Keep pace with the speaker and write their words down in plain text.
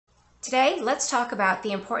Today, let's talk about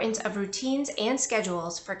the importance of routines and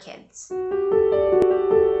schedules for kids.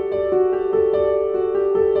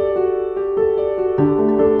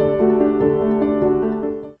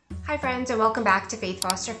 Hi friends, and welcome back to Faith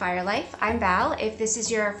Foster Fire Life. I'm Val. If this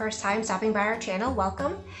is your first time stopping by our channel,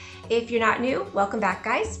 welcome. If you're not new, welcome back,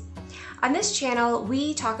 guys. On this channel,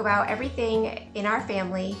 we talk about everything in our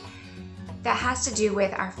family that has to do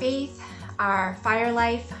with our faith, our fire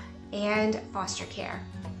life, and foster care.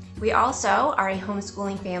 We also are a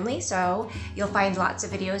homeschooling family, so you'll find lots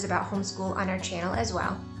of videos about homeschool on our channel as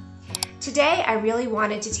well. Today, I really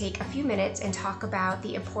wanted to take a few minutes and talk about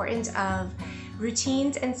the importance of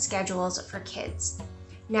routines and schedules for kids.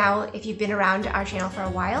 Now, if you've been around our channel for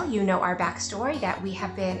a while, you know our backstory that we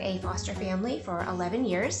have been a foster family for 11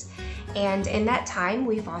 years. And in that time,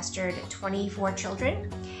 we fostered 24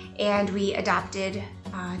 children and we adopted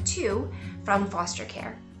 2 from foster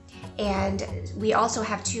care. And we also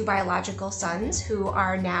have 2 biological sons who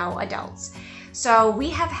are now adults. So we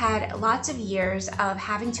have had lots of years of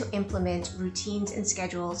having to implement routines and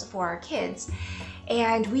schedules for our kids.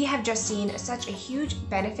 And we have just seen such a huge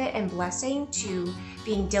benefit and blessing to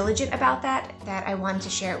being diligent about that I wanted to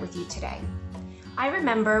share it with you today. I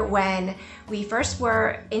remember when we first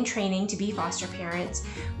were in training to be foster parents,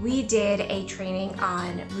 we did a training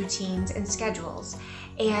on routines and schedules.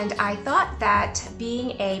 And I thought that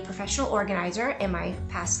being a professional organizer in my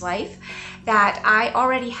past life, that I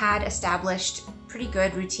already had established pretty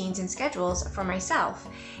good routines and schedules for myself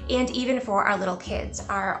and even for our little kids.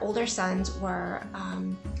 Our older sons were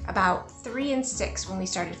about 3 and 6 when we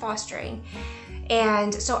started fostering.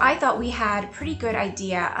 And so I thought we had a pretty good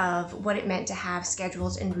idea of what it meant to have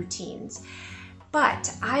schedules and routines.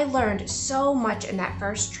 But I learned so much in that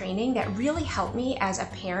first training that really helped me as a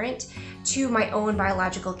parent to my own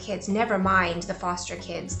biological kids, never mind the foster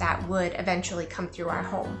kids that would eventually come through our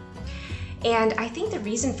home. And I think the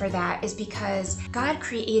reason for that is because God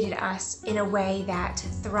created us in a way that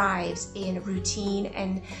thrives in routine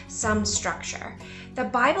and some structure. The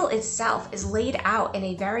Bible itself is laid out in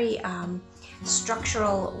a very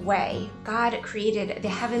structural way. God created the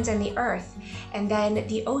heavens and the earth, and then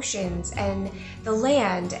the oceans and the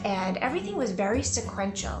land, and everything was very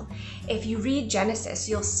sequential. If you read Genesis,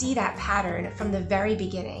 you'll see that pattern from the very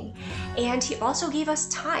beginning. And he also gave us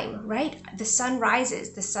time, right? The sun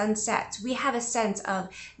rises, the sun sets. We have a sense of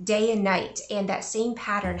day and night and that same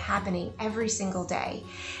pattern happening every single day.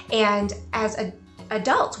 And as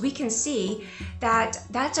adults, we can see that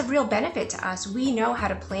that's a real benefit to us. We know how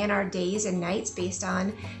to plan our days and nights based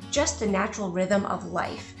on just the natural rhythm of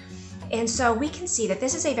life. And so we can see that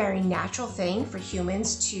this is a very natural thing for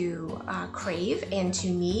humans to crave and to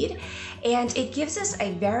need. And it gives us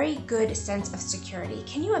a very good sense of security.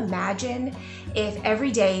 Can you imagine if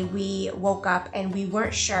every day we woke up and we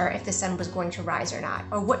weren't sure if the sun was going to rise or not,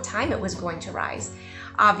 or what time it was going to rise?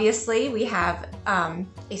 Obviously, we have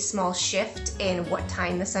a small shift in what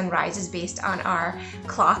time the sun rises based on our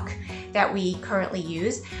clock that we currently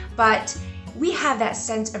use, but we have that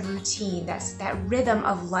sense of routine, that rhythm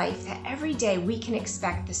of life, that every day we can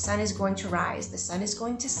expect the sun is going to rise, the sun is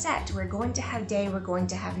going to set, we're going to have day, we're going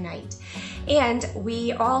to have night. And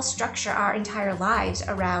we all structure our entire lives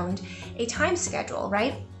around a time schedule,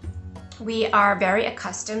 right? We are very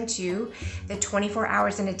accustomed to the 24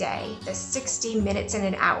 hours in a day, the 60 minutes in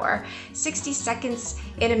an hour, 60 seconds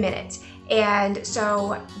in a minute. And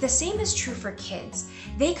so the same is true for kids.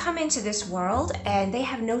 They come into this world and they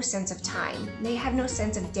have no sense of time. They have no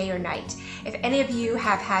sense of day or night. If any of you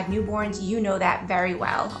have had newborns, you know that very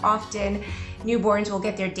well. Often newborns will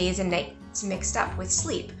get their days and nights mixed up with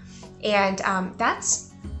sleep. And that's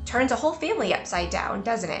turns a whole family upside down,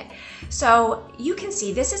 doesn't it? So you can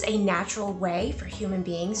see this is a natural way for human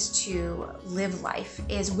beings to live life,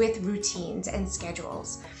 is with routines and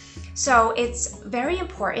schedules. So it's very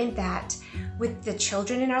important that with the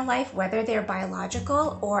children in our life, whether they're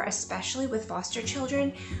biological or especially with foster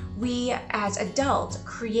children, we as adults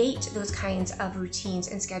create those kinds of routines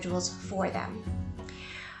and schedules for them.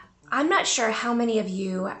 I'm not sure how many of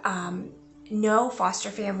you know foster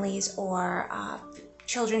families or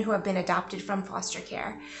children who have been adopted from foster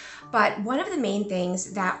care. But one of the main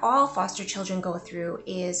things that all foster children go through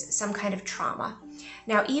is some kind of trauma.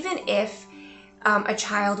 Now, even if a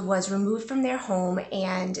child was removed from their home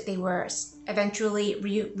and they were eventually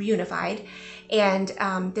reunified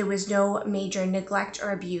and there was no major neglect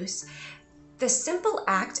or abuse, the simple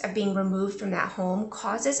act of being removed from that home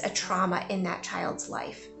causes a trauma in that child's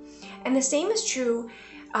life. And the same is true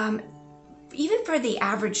even for the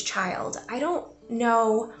average child. I don't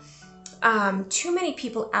know too many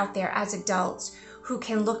people out there as adults who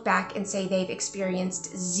can look back and say they've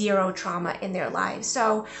experienced zero trauma in their lives.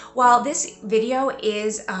 So while this video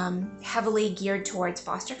is heavily geared towards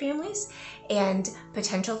foster families and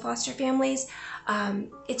potential foster families,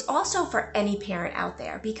 it's also for any parent out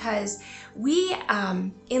there, because we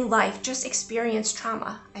in life just experience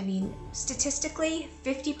trauma. I mean, statistically,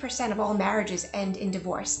 50% of all marriages end in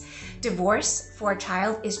divorce. Divorce for a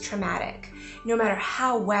child is traumatic, no matter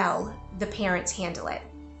how well the parents handle it.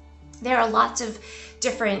 There are lots of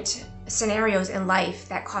different scenarios in life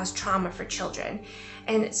that cause trauma for children,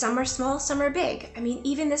 and some are small, some are big. I mean,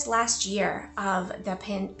 even this last year of the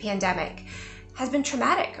pandemic has been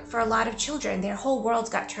traumatic for a lot of children. Their whole worlds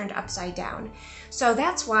got turned upside down. So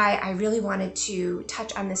that's why I really wanted to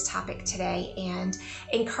touch on this topic today and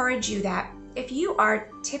encourage you that if you are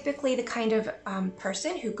typically the kind of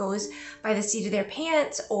person who goes by the seat of their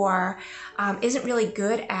pants or isn't really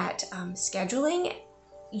good at scheduling,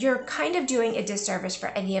 you're kind of doing a disservice for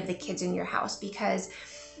any of the kids in your house, because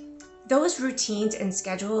those routines and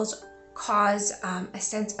schedules cause a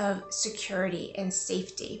sense of security and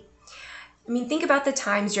safety. I mean, think about the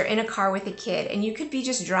times you're in a car with a kid and you could be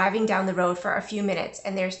just driving down the road for a few minutes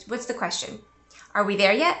and what's the question? Are we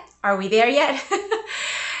there yet? Are we there yet?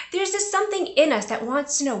 There's just something in us that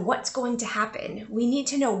wants to know what's going to happen. We need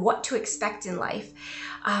to know what to expect in life.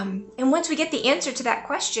 And once we get the answer to that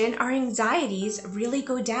question, our anxieties really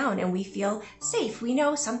go down and we feel safe. We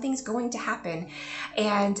know something's going to happen.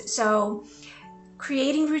 And so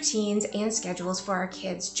creating routines and schedules for our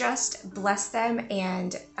kids just bless them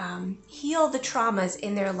and heal the traumas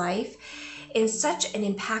in their life in such an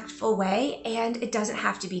impactful way, and it doesn't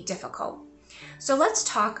have to be difficult. So let's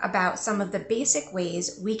talk about some of the basic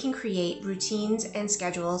ways we can create routines and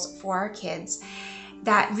schedules for our kids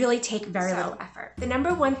that really take very little effort. The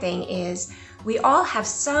number one thing is we all have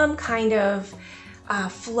some kind of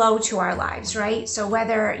flow to our lives, right? So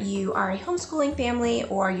whether you are a homeschooling family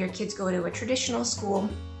or your kids go to a traditional school,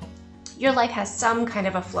 your life has some kind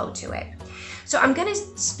of a flow to it. So I'm going to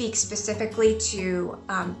speak specifically to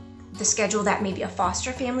the schedule that maybe a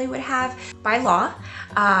foster family would have. By law,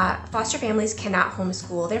 foster families cannot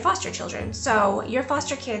homeschool their foster children. So your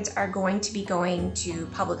foster kids are going to be going to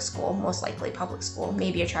public school, most likely public school,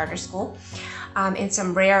 maybe a charter school. In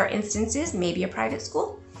some rare instances, maybe a private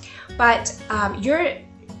school. But your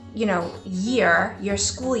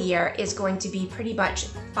school year is going to be pretty much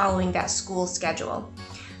following that school schedule.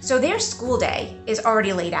 So their school day is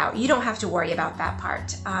already laid out. You don't have to worry about that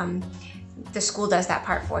part. The school does that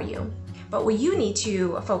part for you. But what you need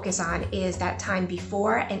to focus on is that time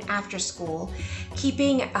before and after school,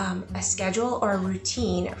 keeping a schedule or a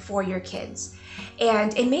routine for your kids.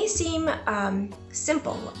 And it may seem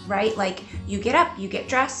simple, right? Like you get up, you get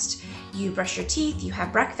dressed, you brush your teeth, you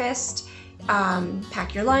have breakfast,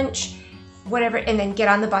 pack your lunch, whatever, and then get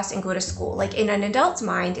on the bus and go to school. Like in an adult's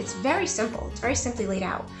mind, it's very simple. It's very simply laid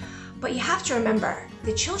out. But you have to remember,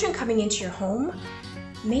 the children coming into your home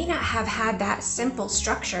may not have had that simple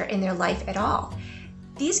structure in their life at all.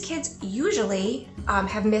 These kids usually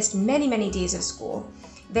have missed many, many days of school.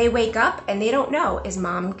 They wake up and they don't know, is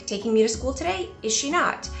mom taking me to school today? Is she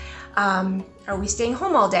not? Are we staying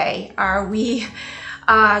home all day? Are we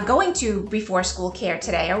going to before school care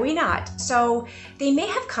today? Are we not? So they may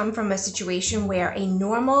have come from a situation where a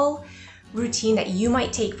normal routine that you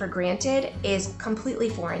might take for granted is completely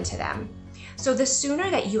foreign to them. So the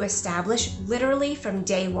sooner that you establish, literally from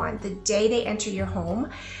day one, the day they enter your home,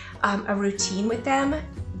 a routine with them,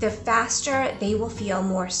 the faster they will feel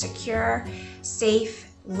more secure,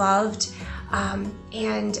 safe, loved,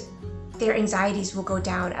 and their anxieties will go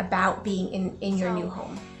down about being in your new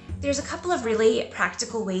home. There's a couple of really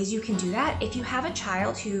practical ways you can do that. If you have a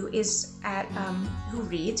child who is at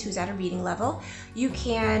who's at a reading level, you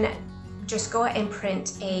can just go and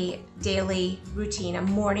print a daily routine, a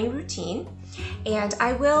morning routine. And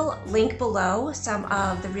I will link below some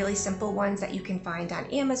of the really simple ones that you can find on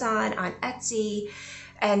Amazon, on Etsy,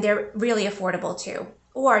 and they're really affordable too.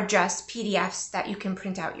 Or just PDFs that you can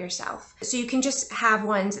print out yourself. So you can just have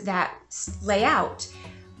ones that lay out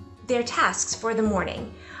their tasks for the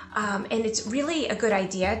morning. And it's really a good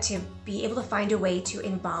idea to be able to find a way to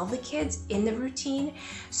involve the kids in the routine.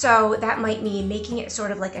 So that might mean making it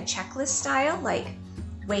sort of like a checklist style, like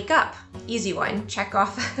wake up, easy one, check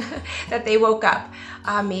off that they woke up.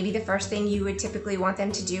 Maybe the first thing you would typically want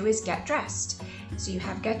them to do is get dressed. So you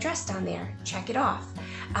have get dressed on there, check it off.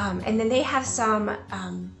 And then they have some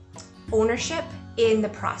ownership in the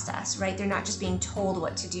process, right? They're not just being told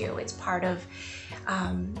what to do. It's part of,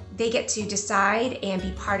 they get to decide and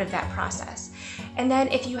be part of that process. And then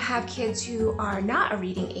if you have kids who are not a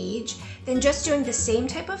reading age, then just doing the same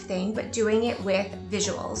type of thing, but doing it with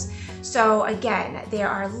visuals. So again, there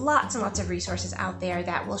are lots and lots of resources out there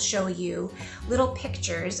that will show you little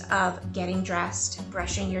pictures of getting dressed,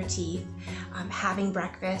 brushing your teeth, having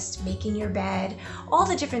breakfast, making your bed, all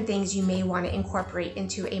the different things you may want to incorporate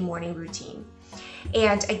into a morning routine.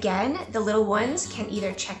 And again, the little ones can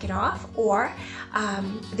either check it off, or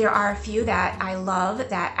there are a few that I love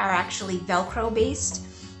that are actually Velcro based,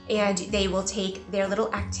 and they will take their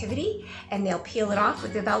little activity and they'll peel it off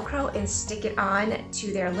with the Velcro and stick it on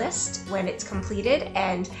to their list when it's completed.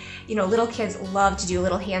 And you know, little kids love to do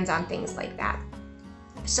little hands-on things like that.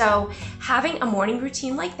 So having a morning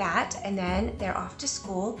routine like that, and then they're off to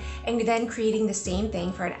school, and then creating the same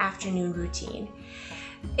thing for an afternoon routine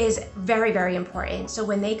is very, very important. So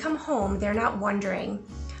when they come home, they're not wondering,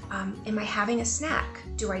 am I having a snack?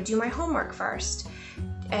 Do I do my homework first?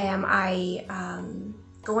 Am I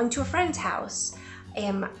going to a friend's house?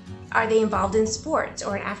 Are they involved in sports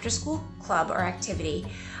or an after-school club or activity?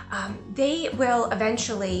 They will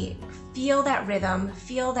eventually feel that rhythm,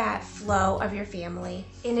 feel that flow of your family.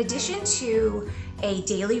 In addition to a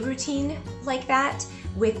daily routine like that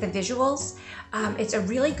with the visuals, it's a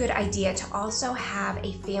really good idea to also have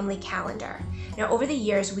a family calendar. Now, over the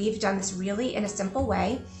years, we've done this really in a simple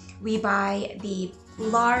way. We buy the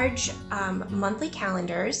large monthly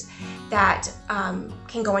calendars that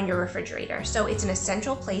can go on your refrigerator. So it's an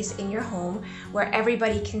essential place in your home where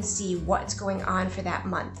everybody can see what's going on for that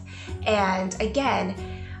month. And again,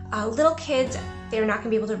 little kids, they're not gonna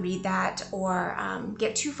be able to read that or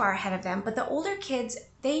get too far ahead of them, but the older kids,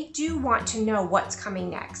 they do want to know what's coming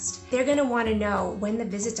next. They're gonna wanna know when the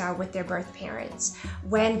visits are with their birth parents,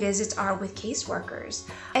 when visits are with caseworkers,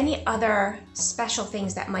 any other special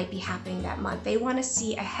things that might be happening that month. They wanna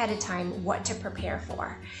see ahead of time what to prepare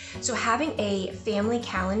for. So having a family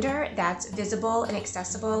calendar that's visible and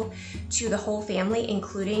accessible to the whole family,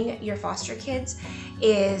 including your foster kids,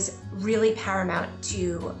 is really paramount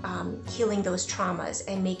to healing those traumas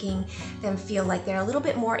and making them feel like they're a little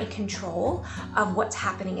bit more in control of what's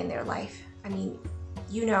happening in their life. I mean,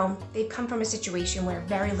 you know, they've come from a situation where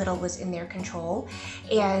very little was in their control,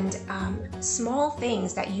 and small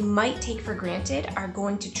things that you might take for granted are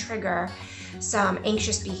going to trigger some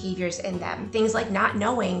anxious behaviors in them. Things like not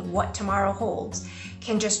knowing what tomorrow holds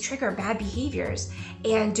can just trigger bad behaviors,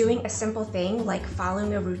 and doing a simple thing like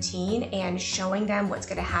following a routine and showing them what's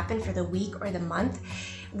going to happen for the week or the month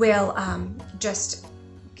will just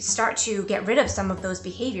start to get rid of some of those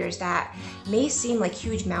behaviors that may seem like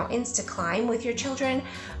huge mountains to climb with your children,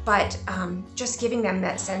 but just giving them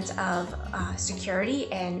that sense of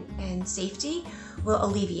security and safety will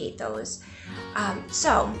alleviate those.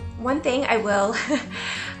 So one thing I will,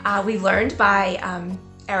 we learned by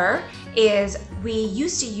error is we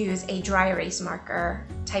used to use a dry erase marker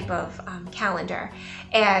type of calendar,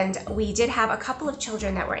 and we did have a couple of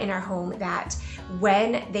children that were in our home that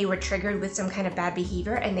when they were triggered with some kind of bad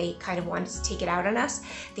behavior and they kind of wanted to take it out on us,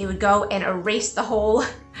 they would go and erase the whole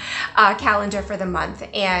calendar for the month.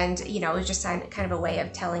 And you know, it was just kind of a way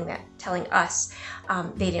of telling us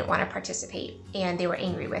they didn't want to participate and they were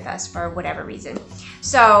angry with us for whatever reason.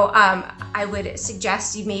 So I would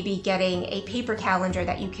suggest you maybe getting a paper calendar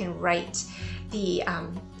that you can write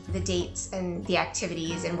the dates and the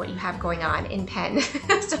activities and what you have going on in pen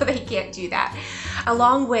so they can't do that.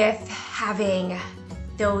 Along with having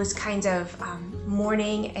those kinds of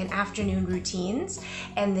morning and afternoon routines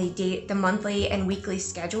and the monthly and weekly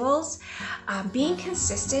schedules, being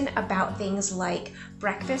consistent about things like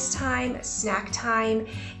breakfast time, snack time,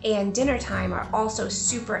 and dinner time are also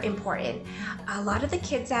super important. A lot of the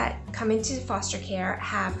kids that come into foster care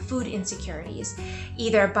have food insecurities,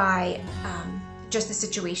 either by just the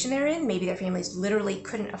situation they're in. Maybe their families literally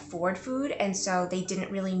couldn't afford food, and so they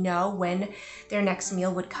didn't really know when their next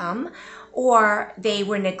meal would come, or they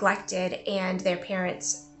were neglected and their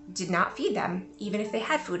parents did not feed them, even if they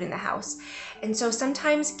had food in the house. And so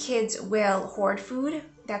sometimes kids will hoard food.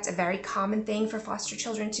 That's a very common thing for foster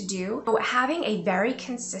children to do. So having a very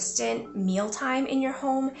consistent mealtime in your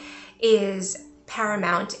home is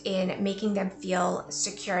paramount in making them feel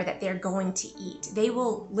secure that they're going to eat. They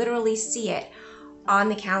will literally see it on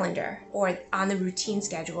the calendar or on the routine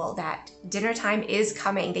schedule that dinner time is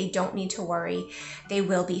coming. They don't need to worry. They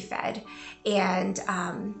will be fed. And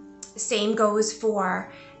same goes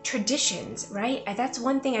for traditions, right? That's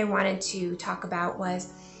one thing I wanted to talk about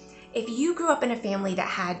was, if you grew up in a family that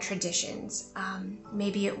had traditions,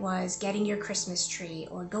 maybe it was getting your Christmas tree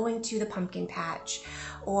or going to the pumpkin patch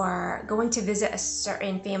or going to visit a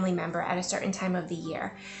certain family member at a certain time of the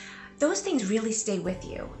year, those things really stay with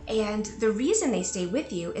you. And the reason they stay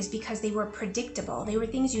with you is because they were predictable. They were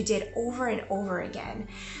things you did over and over again.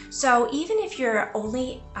 So even if you're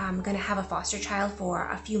only gonna have a foster child for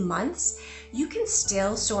a few months, you can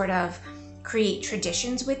still sort of create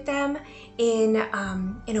traditions with them in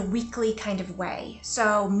a weekly kind of way.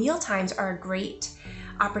 So meal times are a great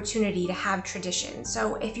opportunity to have traditions.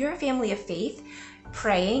 So if you're a family of faith,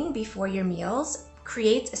 praying before your meals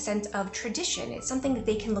creates a sense of tradition. It's something that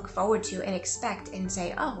they can look forward to and expect and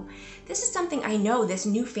say, oh, this is something I know this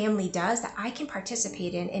new family does that I can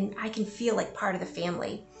participate in and I can feel like part of the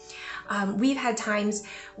family. We've had times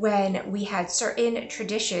when we had certain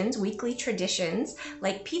traditions, weekly traditions,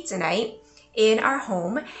 like pizza night in our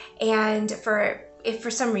home, and if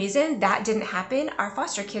for some reason that didn't happen, our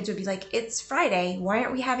foster kids would be like, it's Friday, why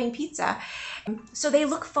aren't we having pizza? So they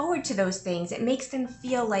look forward to those things. It makes them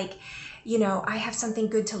feel like, you know, I have something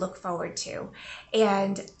good to look forward to.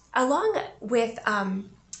 And along with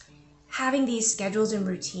having these schedules and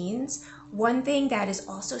routines, one thing that is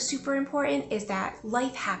also super important is that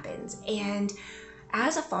life happens. And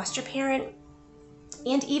as a foster parent,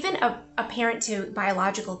 and even a parent to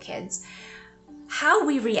biological kids, how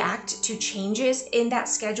we react to changes in that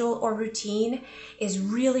schedule or routine is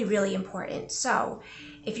really, really important. So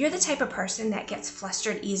if you're the type of person that gets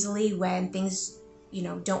flustered easily when things, you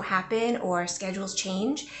know, don't happen or schedules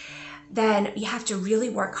change, then you have to really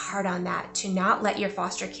work hard on that to not let your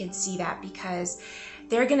foster kids see that, because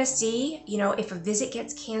they're gonna see, you know, if a visit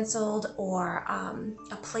gets canceled or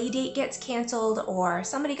a play date gets canceled or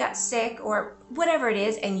somebody got sick or whatever it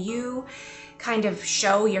is, and you kind of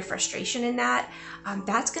show your frustration in that,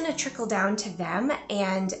 that's gonna trickle down to them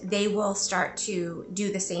and they will start to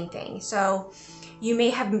do the same thing. So you may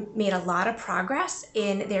have made a lot of progress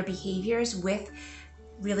in their behaviors with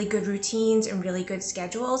really good routines and really good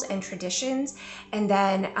schedules and traditions, and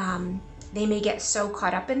then they may get so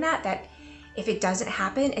caught up in that if it doesn't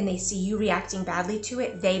happen and they see you reacting badly to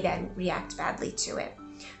it, they then react badly to it.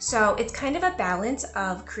 So it's kind of a balance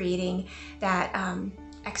of creating that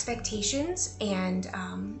expectations and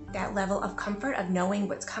that level of comfort of knowing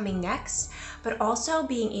what's coming next, but also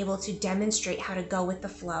being able to demonstrate how to go with the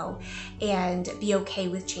flow and be okay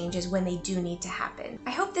with changes when they do need to happen.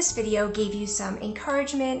 I hope this video gave you some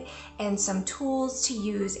encouragement and some tools to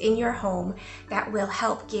use in your home that will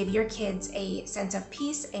help give your kids a sense of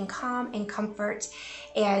peace and calm and comfort,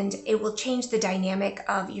 and it will change the dynamic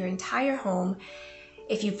of your entire home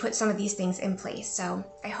if you put some of these things in place. So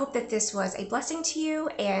I hope that this was a blessing to you,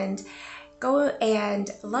 and go and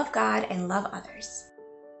love God and love others.